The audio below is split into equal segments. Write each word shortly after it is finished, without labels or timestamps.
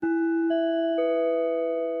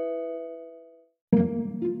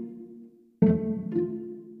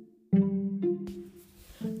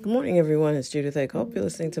Good morning, everyone. It's Judith A. Cope. You're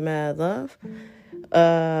listening to Mad Love.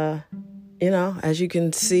 As you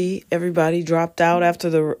can see, everybody dropped out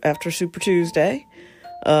after Super Tuesday.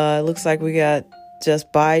 It looks like we got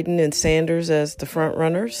just Biden and Sanders as the front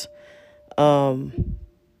runners. I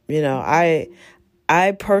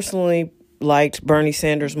personally liked Bernie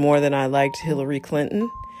Sanders more than I liked Hillary Clinton,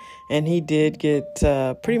 and he did get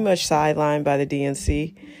pretty much sidelined by the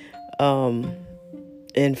DNC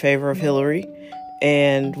in favor of Hillary.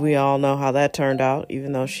 And we all know how that turned out,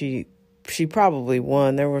 even though she probably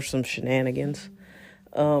won. There were some shenanigans.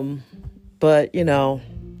 But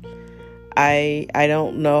I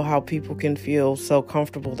don't know how people can feel so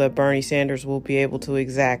comfortable that Bernie Sanders will be able to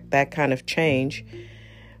exact that kind of change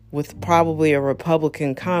with probably a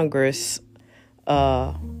Republican Congress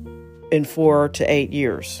in 4 to 8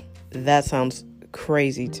 years. That sounds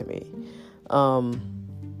crazy to me.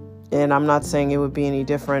 And I'm not saying it would be any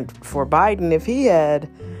different for Biden if he had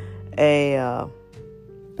a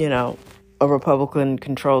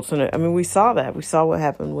Republican-controlled Senate. I mean, we saw that. We saw what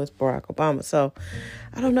happened with Barack Obama. So,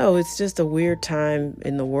 I don't know. It's just a weird time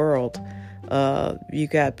in the world. You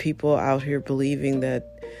got people out here believing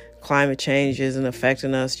that climate change isn't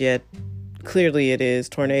affecting us, yet clearly it is.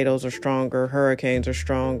 Tornadoes are stronger. Hurricanes are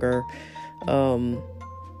stronger.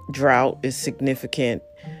 Drought is significant.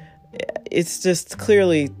 It's just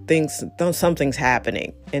clearly something's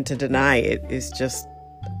happening, and to deny it is just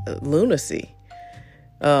lunacy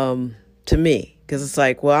to me, because it's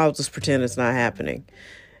like, well, I'll just pretend it's not happening.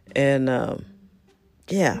 And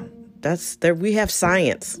that's there. We have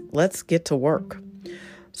science. Let's get to work.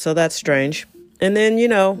 So that's strange. And then,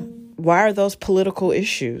 why are those political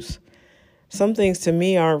issues? Some things to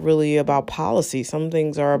me aren't really about policy. Some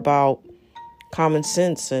things are about common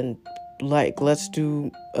sense and let's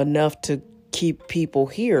do enough to keep people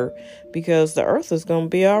here, because the earth is going to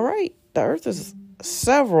be all right. The earth is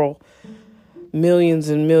several millions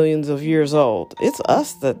and millions of years old. It's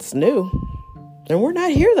us that's new, and we're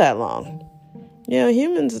not here that long.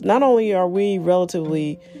 Humans, not only are we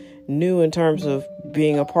relatively new in terms of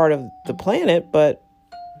being a part of the planet, but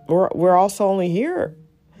we're also only here,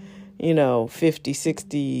 50,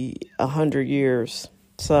 60, 100 years.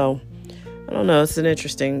 So I don't know. It's an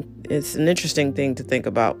interesting thing to think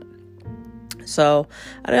about. So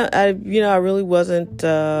I really wasn't.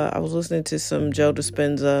 I was listening to some Joe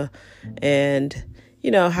Dispenza, and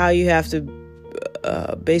how you have to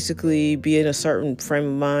basically be in a certain frame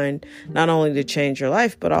of mind, not only to change your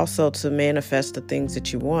life, but also to manifest the things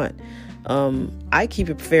that you want. I keep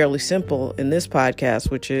it fairly simple in this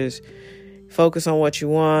podcast, which is focus on what you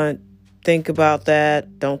want. Think about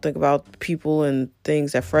that. Don't think about people and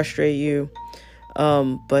things that frustrate you.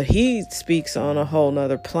 But he speaks on a whole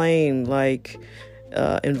nother plane, like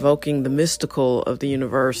invoking the mystical of the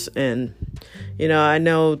universe. And, I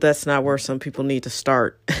know that's not where some people need to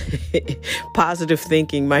start. Positive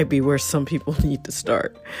thinking might be where some people need to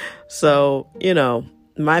start. So,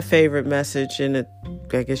 my favorite message, and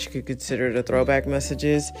I guess you could consider it a throwback message,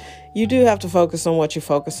 is you do have to focus on what you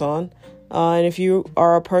focus on. And if you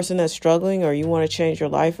are a person that's struggling, or you want to change your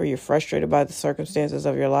life, or you're frustrated by the circumstances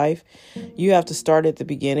of your life, you have to start at the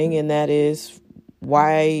beginning. And that is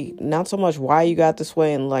why, not so much why you got this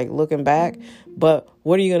way and looking back, but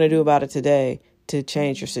what are you going to do about it today to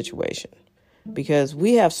change your situation? Because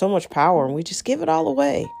we have so much power and we just give it all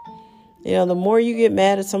away. The more you get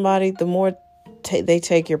mad at somebody, the more they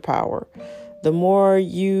take your power. The more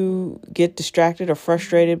you get distracted or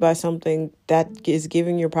frustrated by something, that is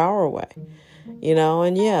giving your power away, and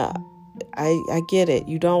I get it.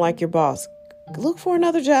 You don't like your boss. Look for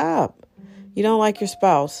another job. You don't like your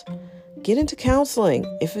spouse. Get into counseling.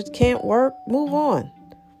 If it can't work, move on.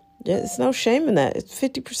 There's no shame in that.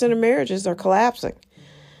 50% of marriages are collapsing.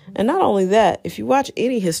 And not only that, if you watch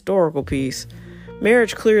any historical piece,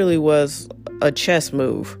 marriage clearly was a chess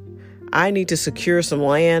move. I need to secure some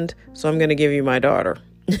land, so I'm going to give you my daughter.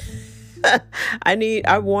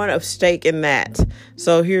 I want a stake in that.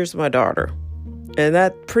 So here's my daughter. And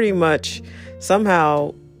that pretty much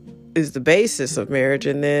somehow is the basis of marriage.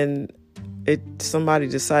 And then somebody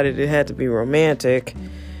decided it had to be romantic.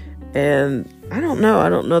 And I don't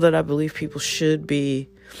know that I believe people should be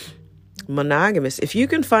monogamous. If you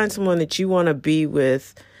can find someone that you want to be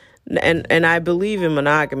with, and I believe in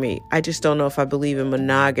monogamy. I just don't know if I believe in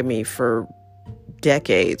monogamy for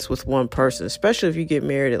decades with one person, especially if you get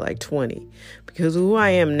married at 20. Because who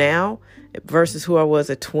I am now versus who I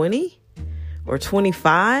was at 20 or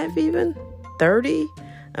 25, even 30.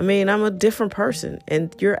 I mean, I'm a different person,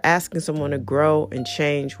 and you're asking someone to grow and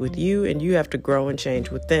change with you, and you have to grow and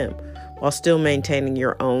change with them while still maintaining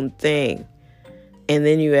your own thing. And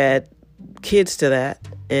then you add kids to that,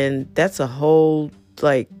 And that's a whole,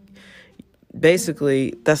 like,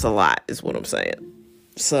 basically, that's a lot, is what I'm saying.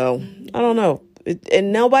 So, I don't know.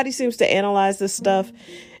 And nobody seems to analyze this stuff.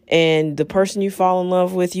 And the person you fall in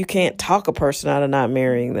love with, you can't talk a person out of not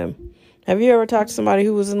marrying them. Have you ever talked to somebody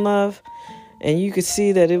who was in love and you could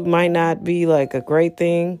see that it might not be like a great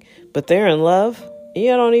thing, but they're in love?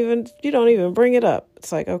 You don't even bring it up.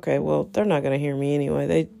 It's like, okay, well, they're not going to hear me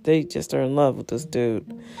anyway. They just are in love with this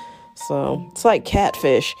dude. So it's like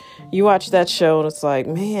Catfish. You watch that show and it's like,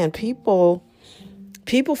 man, people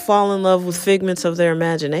fall in love with figments of their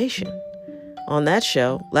imagination on that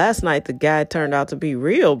show. Last night, the guy turned out to be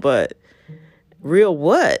real, but real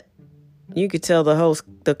what? You could tell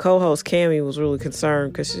the co-host Cammie was really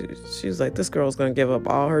concerned because she was like, this girl's going to give up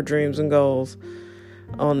all her dreams and goals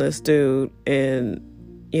on this dude. And,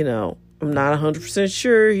 I'm not 100%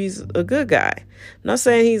 sure he's a good guy. I'm not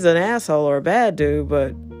saying he's an asshole or a bad dude,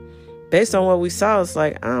 but based on what we saw, it's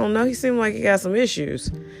like, I don't know. He seemed like he got some issues.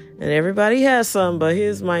 And everybody has some, but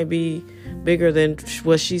his might be bigger than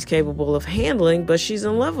what she's capable of handling, but she's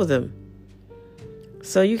in love with him.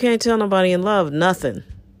 So you can't tell nobody in love nothing.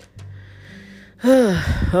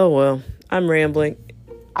 Oh, well, I'm rambling.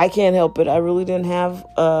 I can't help it. I really didn't have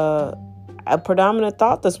a predominant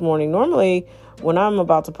thought this morning. Normally, when I'm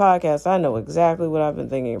about to podcast, I know exactly what I've been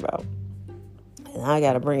thinking about. And I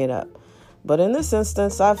got to bring it up. But in this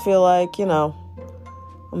instance, I feel like,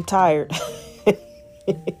 I'm tired.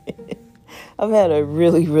 I've had a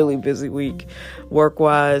really, really busy week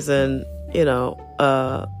work-wise. And,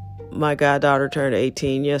 my goddaughter turned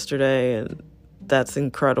 18 yesterday, and that's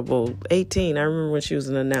incredible. 18. I remember when she was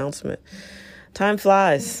an announcement. Time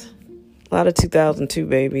flies. A lot of 2002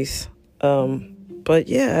 babies. But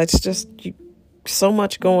yeah, it's just so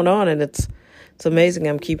much going on, and it's amazing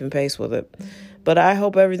I'm keeping pace with it. But I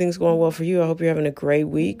hope everything's going well for you. I hope you're having a great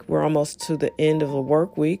week. We're almost to the end of the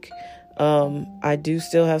work week. I do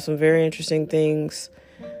still have some very interesting things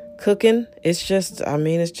cooking. It's just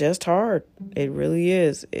hard. It really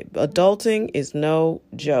is. Adulting is no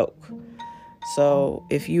joke. So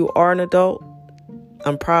if you are an adult,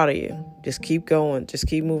 I'm proud of you. Just keep going. Just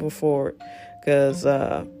keep moving forward. Because,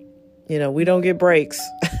 we don't get breaks.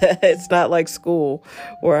 It's not like school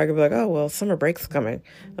where I could be like, oh, well, summer break's coming.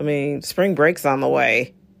 Spring break's on the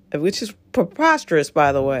way, which is preposterous,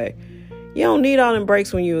 by the way. You don't need all them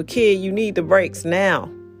breaks when you're a kid. You need the breaks now.